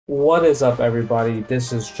What is up, everybody?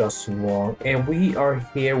 This is Justin Wong, and we are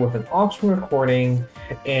here with an option recording,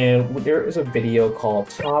 and there is a video called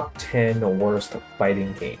Top 10 Worst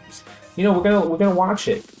Fighting Games. You know, we're gonna watch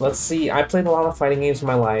it. Let's see. I played a lot of fighting games in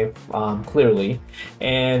my life, clearly,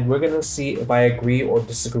 and we're gonna see if I agree or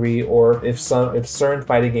disagree, or if certain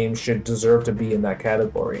fighting games should deserve to be in that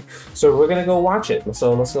category. So we're gonna go watch it.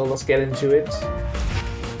 So let's get into it.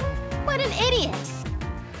 What an idiot!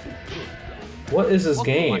 What is this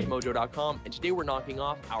Welcome game? to WatchMojo.com, and today we're knocking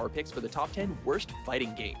off our picks for the top 10 worst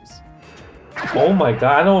fighting games. Oh my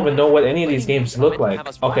god, I don't even know what any of these games look like.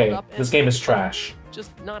 Okay, this game is trash.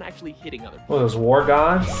 Just not actually hitting other What was War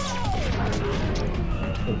Gods?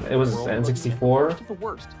 It was N64. To the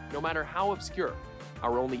worst, no matter how obscure.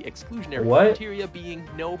 Our only exclusionary What? criteria being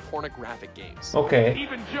no pornographic games. Okay,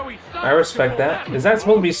 I respect that. Is that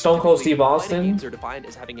supposed to be Stone Cold Steve Austin? Games are defined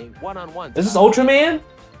as having a one-on-one. Is this Ultraman?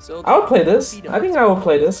 So I would play this. I think I would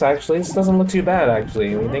play this, actually. This doesn't look too bad,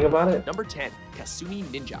 actually, when you think about it. Number 10, Kasumi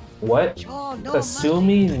Ninja. What?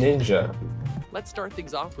 Kasumi Ninja. Let's start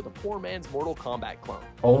things off with a poor man's Mortal Kombat clone.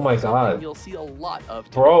 Oh my Something god. You'll see a lot of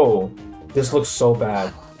today. Bro, this looks so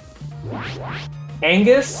bad.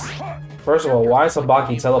 Angus? First of all, why is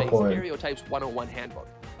Sabaki teleporting? Stereotypes 101 handbook.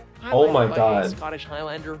 Oh my Highlighted by god. A Scottish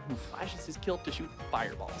Highlander who flashes his kilt to shoot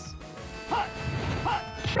fireballs.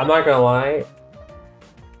 I'm not gonna lie.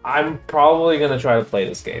 I'm probably gonna try to play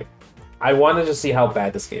this game. I want to just see how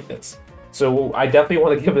bad this game is. So I definitely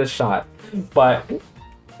want to give it a shot. But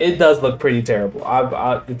it does look pretty terrible.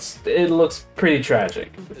 It looks pretty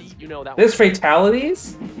tragic. You know that. There's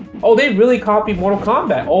fatalities? Oh, they really copied Mortal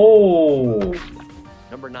Kombat. Oh.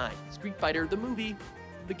 Number 9, Street Fighter the movie,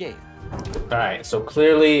 the game. Alright, so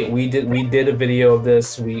clearly we did a video of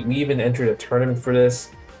this. We even entered a tournament for this.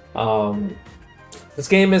 This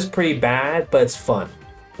game is pretty bad, but it's fun.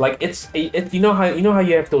 Like you know how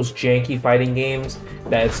you have those janky fighting games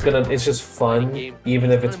that it's just fun even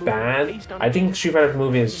if it's bad. I think Street Fighter the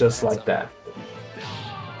movie is just like that.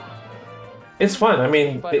 It's fun. I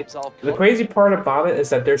mean, the crazy part about it is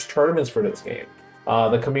that there's tournaments for this game.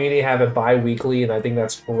 The community have it bi-weekly, and I think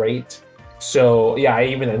that's great. So yeah, I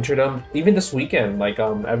even entered them. Even this weekend, like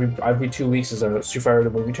every 2 weeks is a Street Fighter the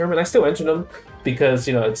movie tournament. I still enter them because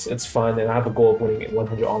you know it's fun, and I have a goal of winning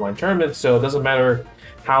 100 online tournaments. So it doesn't matter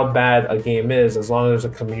how bad a game is, as long as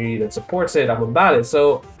there's a community that supports it, I'm about it.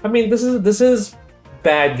 So I mean, this is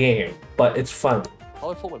bad game, but it's fun.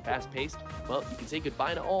 Colorful and fast-paced. Well, you can say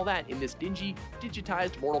goodbye to all that in this dingy,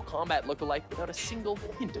 digitized Mortal Kombat lookalike without a single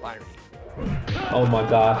hint of irony. Oh my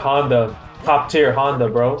god, Honda. Top tier Honda,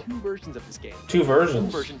 bro. Two versions of this game. Two versions.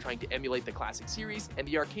 One version trying to emulate the classic series, and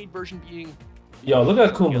the arcade version being... Yo, look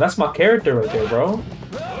at Akuma. That's my character right there, bro.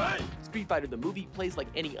 Street Fighter the movie plays like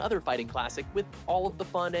any other fighting classic with all of the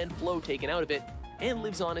fun and flow taken out of it, and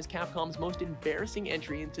lives on as Capcom's most embarrassing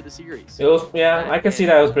entry into the series. It was, yeah, I can see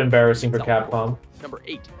that it was embarrassing for Capcom. Number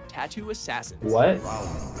 8, Tattoo Assassins. What?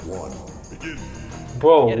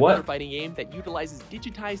 Bro, Yet what? another fighting game that utilizes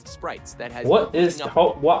digitized sprites that has What is are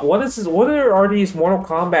these Mortal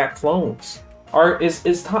Kombat clones?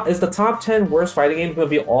 Is the top 10 worst fighting games gonna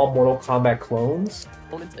be all Mortal Kombat clones?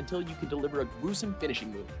 Opponents until you can deliver a gruesome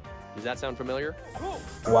finishing move. Does that sound familiar?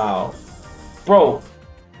 Wow, bro,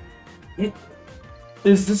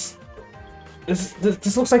 this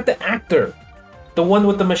looks like the actor, the one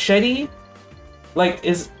with the machete. Like,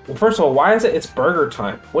 first of all, why is it's burger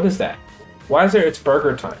time? What is that? Why is it's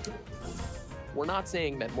burger time? We're not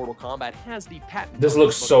saying that Mortal Kombat has the patent. This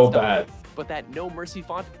looks so bad. But that No Mercy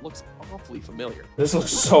font looks awfully familiar. This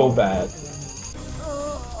looks so bad.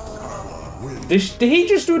 Did he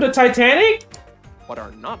just do the Titanic? What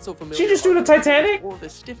are not so familiar? She just do the Titanic? Or the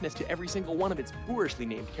stiffness to every single one of its boorishly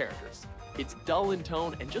named characters. It's dull in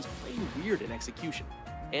tone and just plain weird in execution.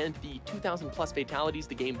 And the 2,000+ fatalities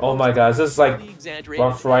the game. Oh my god, is this like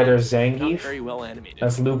Rough Rider Zangief? Very well animated.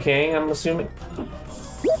 That's Liu Kang, I'm assuming.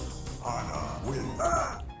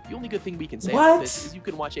 The only good thing we can say about this is you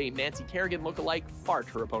can watch a Nancy Kerrigan lookalike fart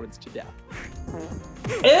her opponents to death.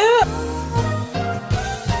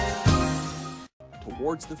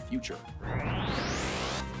 Towards the future.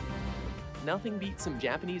 Nothing beats some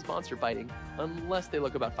Japanese monster fighting, unless they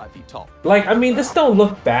look about 5 feet tall. Like, I mean, this don't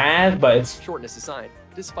look bad, but it's... Shortness aside,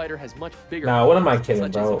 this fighter has much bigger... Nah, what am I kidding,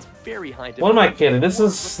 bro? What am I kidding? This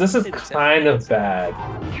is kind of bad.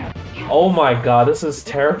 Oh my god, this is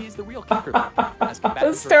terrible. This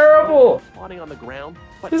is terrible! On the ground,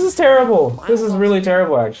 this is terrible. This is really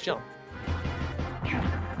terrible, actually.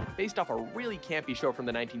 Based off a really campy show from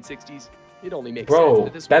the 1960s, it only makes sense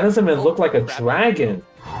that this doesn't even look like a dragon.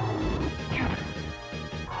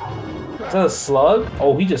 Is that a slug?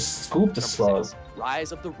 Oh, he just scooped a slug.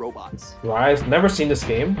 Rise of the Robots. Rise? Never seen this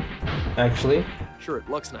game, actually. Sure, it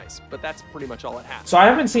looks nice, but that's pretty much all it has. So I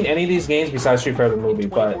haven't seen any of these games besides Street Fighter the movie, In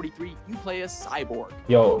but 2043, you play a cyborg.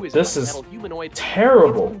 yo, who is this a is metal humanoid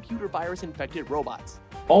terrible. with computer virus infected robots.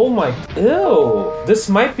 Oh my, ew. This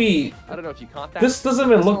might be, I don't know if you caught that. this doesn't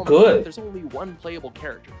even That's look all, good. There's only one playable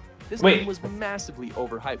character. This Wait. game was massively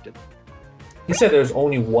overhyped. He said there's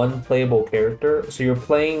only one playable character, so you're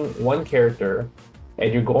playing one character,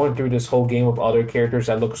 and you're going through this whole game of other characters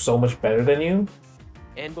that look so much better than you.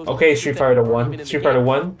 And Okay, Street Fighter 1. Street Fighter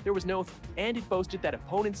 1. There was no, and it boasted that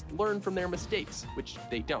opponents learn from their mistakes, which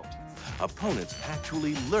they don't. Opponents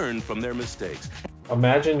actually learn from their mistakes.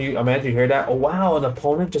 Imagine you hear that. Oh wow, an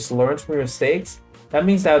opponent just learns from your mistakes. That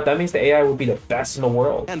means the AI would be the best in the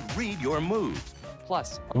world. And read your moves.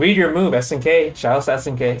 Plus, Read your move, SNK. Shout out to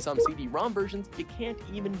SNK. in some CD-ROM versions, you can't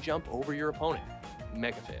even jump over your opponent.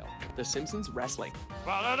 Mega fail. The Simpsons Wrestling.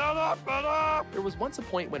 There was once a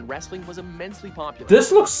point when wrestling was immensely popular.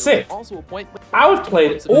 This looks There was sick. also a point when I would play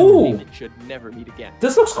it. opponents of Ooh. entertainment should never meet again.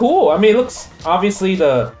 This looks cool. I mean, it looks obviously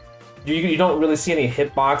you don't really see any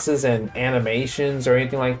hitboxes and animations or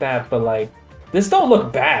anything like that, but like this don't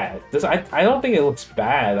look bad. I don't think it looks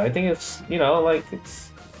bad. I think it's, you know, like it's,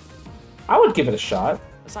 I would give it a shot.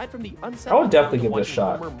 Aside from the I unsettling would definitely moment give it a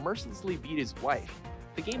when shot. Homer mercilessly beat his wife,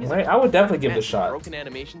 the game is Right? I would definitely give it a mess with shot. broken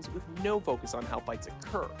animations with no focus on how fights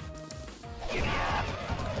occur.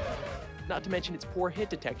 Not to mention its poor hit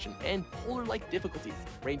detection and polar-like difficulty,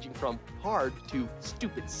 ranging from hard to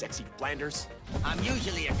stupid sexy Flanders. I'm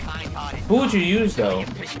usually a kind-hearted. Who would you use though? You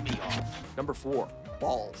piss me off. Number 4,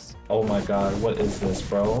 balls. Oh my god, what is this,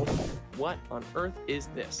 bro? What on earth is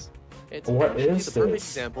this? It's What actually is the perfect this?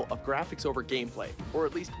 example of graphics over gameplay, or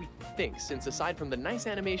at least we think, since aside from the nice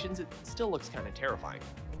animations, it still looks kind of terrifying.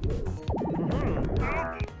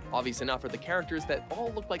 Obvious enough are the characters that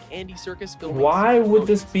all look like Andy Serkis filming. Why Super would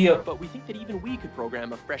this Explosions, be a? But we think that even we could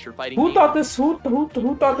program a fresher fighting Who game. thought this? Who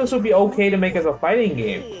thought this would be okay to make as a fighting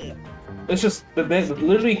game? It's just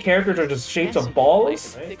literally characters are just shapes of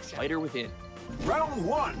balls. Like a thick fighter within. Round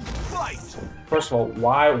 1, fight! First of all,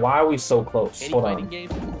 why are we so close? Any Hold fighting on. game,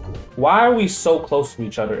 Why are we so close to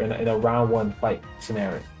each other in a round 1 fight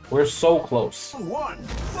scenario? We're so close. 1,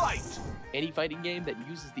 fight! any fighting game that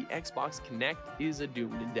uses the Xbox Kinect is a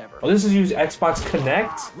doomed endeavor. Oh, this is use Xbox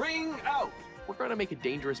Kinect? Ring out! We're going to make a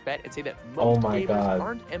dangerous bet and say that Oh most my gamers God.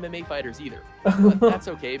 aren't MMA fighters either. But that's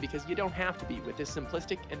okay because you don't have to be with this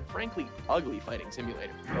simplistic and frankly ugly fighting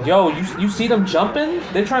simulator. Yo, you see them jumping?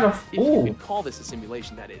 They're trying to. If you Ooh, can call this a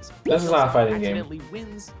simulation, that is. This is not a fighting game. Accidentally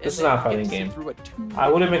wins and This is then not a fighting gets game. through a two-way I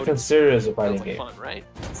wouldn't even voting. consider it as a fighting Sounds like game. fun, right?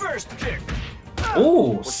 First kick! Ooh, First of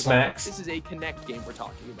all, smacks. This is a Kinect game we're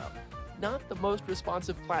talking about, not the most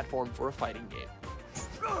responsive platform for a fighting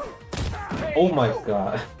game. Oh my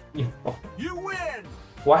god. You win!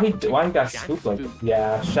 Why he got Shaq scooped like? Fu.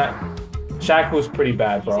 Yeah, Shaq was pretty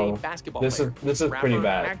bad, He's a bro. basketball This player, is pretty rapper,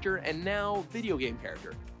 bad. actor, and now video game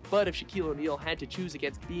character. But if Shaquille O'Neal had to choose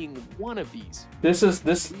against being one of these, This is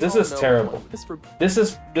we all know terrible.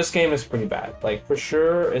 this This game is pretty bad. Like for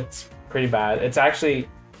sure, it's pretty bad. It's actually,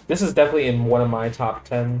 this is definitely in one of my top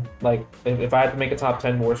 10. Like if I had to make a top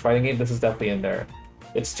 10 worst fighting game, this is definitely in there.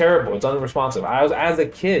 It's terrible. It's unresponsive. I was, as a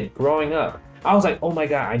kid growing up, I was like, oh my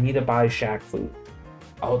god, I need to buy Shaq food.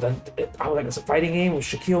 Oh, then I was like, it's a fighting game with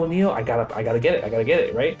Shaquille O'Neal. I gotta get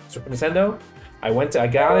it, right? Super Nintendo. I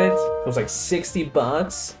got it. It was like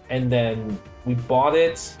 $60, and then we bought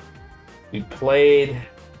it. We played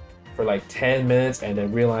for like 10 minutes, and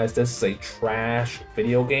then realized this is a trash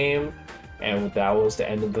video game, and that was the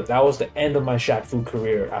end of my Shaq Fu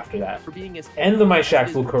career. After that, for being as end of my is Shaq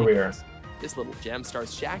Fu career. ridiculous. This little gem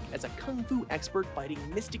stars Shaq as a kung fu expert fighting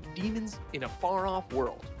mystic demons in a far-off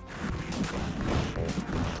world.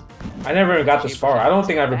 I never even got this far. I don't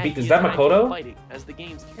think I ever beat this. Is that Makoto? Fighting, as the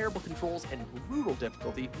game's terrible controls and brutal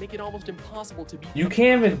difficulty make it almost impossible to beat You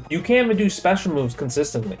can't even do special moves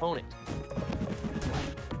consistently. opponent.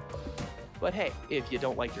 But hey, if you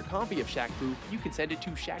don't like your copy of Shaq Fu, you can send it to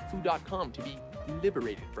shaqfu.com to be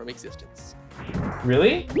liberated from existence.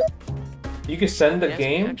 Really? You can send the Yes, we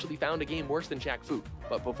game? actually found a game worse than Shaq Fu.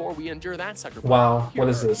 But before we endure that sucker punch, Wow, here what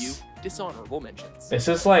is are a this? few dishonorable mentions. Is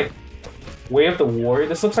this like Way of the Warrior?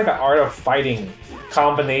 This looks like an Art of Fighting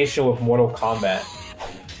combination with Mortal Kombat.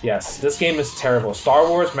 Yes, this game is terrible. Star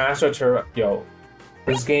Wars Master Turbo. Yo,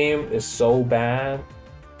 this game is so bad.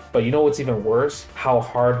 But you know what's even worse? How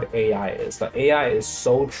hard the AI is. The AI is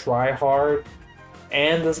so try-hard.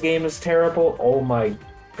 And this game is terrible. Oh my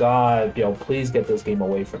god. Yo, please get this game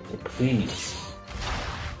away from me. Please.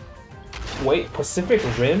 Wait, Pacific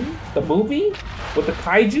Rim? The movie? With the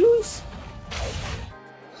kaijus?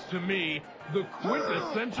 to me, the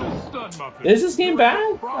quintessential stud muffin. Is this game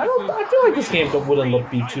bad? I feel like this game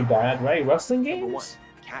wouldn't be too bad, right? Wrestling Number 1, games?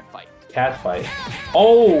 Catfight. Catfight.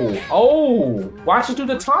 Oh! Why'd you do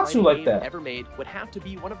the Tatsu like that? Ever made would have to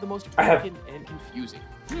be one of the most I have- broken and confusing.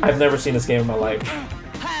 I've never seen this game in my life.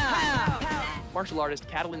 Martial artist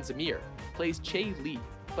Catalin Zamir plays Che Li,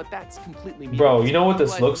 but that's completely meaningless. Bro, you know what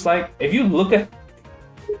this looks like? If you look at...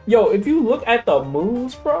 Yo, if you look at the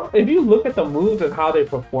moves, bro, if you look at the moves and how they're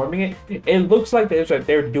performing it, it looks like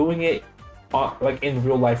they're doing it like in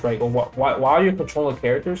real life, right? While you're controlling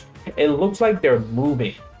characters, it looks like they're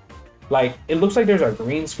moving. Like, it looks like there's a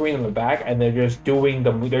green screen in the back and they're just doing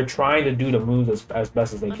they're trying to do the moves as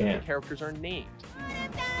best as they None of the can. characters are named.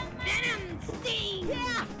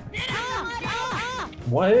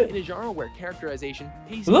 What? In a genre where characterization,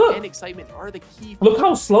 pacing, Look! and excitement are the key. Look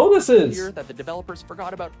how slow this Clear is. that the developers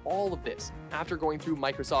forgot about all of this after going through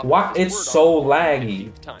Microsoft. Why? It's so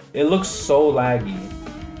laggy. It looks so laggy.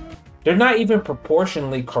 They're not even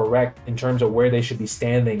proportionally correct in terms of where they should be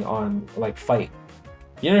standing on, like, fight.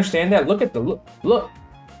 You understand that? Look at the look.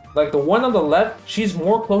 Like, the one on the left, she's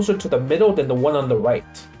more closer to the middle than the one on the right.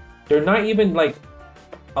 They're not even, like,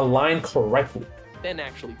 aligned correctly. Then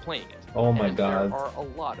actually playing it. Oh my And god. There are a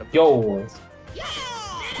lot of Yo. ones.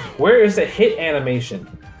 Where is the hit animation?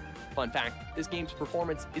 Fun fact, this game's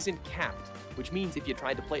performance isn't capped, which means if you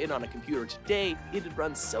tried to play it on a computer today, it'd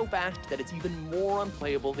run so fast that it's even more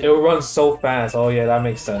unplayable than It will run so fast. Oh yeah, that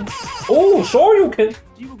makes sense. Oh, sure you can. Do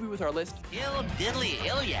you agree with our list? Ill diddly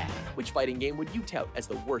ill yeah. Which fighting game would you tout as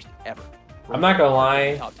the worst ever? I'm not gonna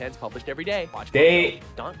lie. Top 10s published every day. Watch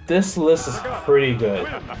Done. This list is pretty good.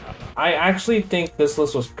 I actually think this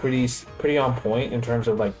list was pretty on point in terms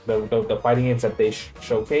of like the fighting games that they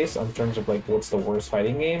showcase in terms of like what's the worst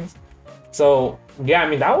fighting games. So yeah, I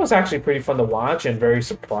mean that was actually pretty fun to watch and very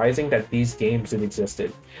surprising that these games had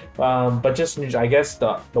existed. But just I guess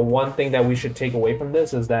the one thing that we should take away from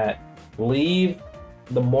this is that leave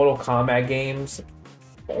the Mortal Kombat games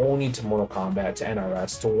only to Mortal Kombat, to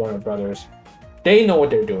NRS, to Warner Brothers. They know what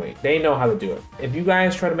they're doing. They know how to do it. If you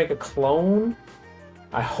guys try to make a clone,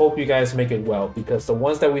 I hope you guys make it well, because the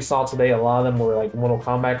ones that we saw today, a lot of them were like Mortal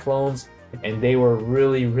Kombat clones, and they were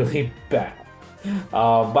really, really bad.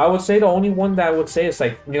 But I would say the only one that I would say is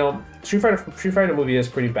like, you know, Street Fighter movie is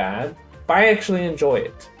pretty bad, but I actually enjoy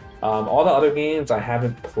it. All the other games I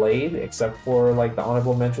haven't played, except for like the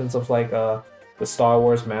honorable mentions of like the Star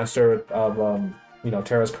Wars Master of you know,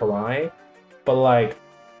 Terra's Karai. But like,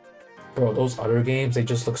 bro, those other games, they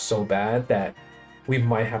just look so bad that we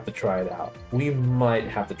might have to try it out. We might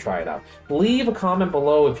have to try it out. Leave a comment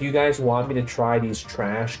below if you guys want me to try these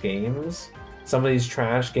trash games. Some of these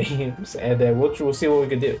trash games, and then we'll see what we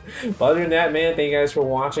can do. But other than that, man, thank you guys for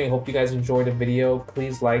watching. I hope you guys enjoyed the video.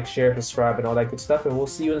 Please like, share, subscribe, and all that good stuff, and we'll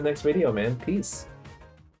see you in the next video, man. Peace.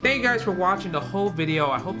 Thank you guys for watching the whole video.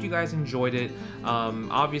 I hope you guys enjoyed it.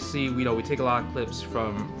 Obviously, you know, we take a lot of clips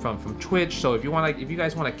from Twitch, so if you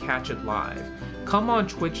guys want to catch it live, come on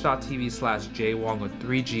twitch.tv/Jwong with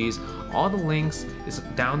 3 Gs. All the links is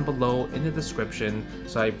down below in the description.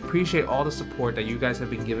 So I appreciate all the support that you guys have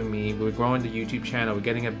been giving me. We're growing the YouTube channel. We're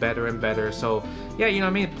getting it better and better. So yeah, you know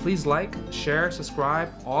what I mean? Please like, share,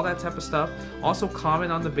 subscribe, all that type of stuff. Also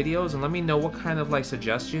comment on the videos and let me know what kind of like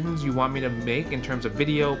suggestions you want me to make in terms of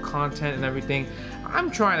video content and everything.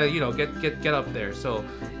 I'm trying to, you know, get up there. So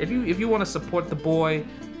if you want to support the boy,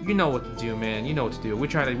 you know what to do, man. You know what to do. We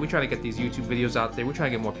try to get these YouTube videos out there. We're trying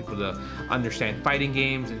to get more people to understand fighting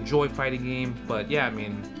games, enjoy fighting games. But yeah, I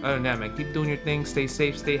mean, other than that, man, keep doing your thing. Stay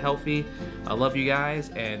safe, stay healthy. I love you guys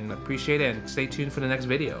and appreciate it. And stay tuned for the next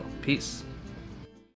video. Peace.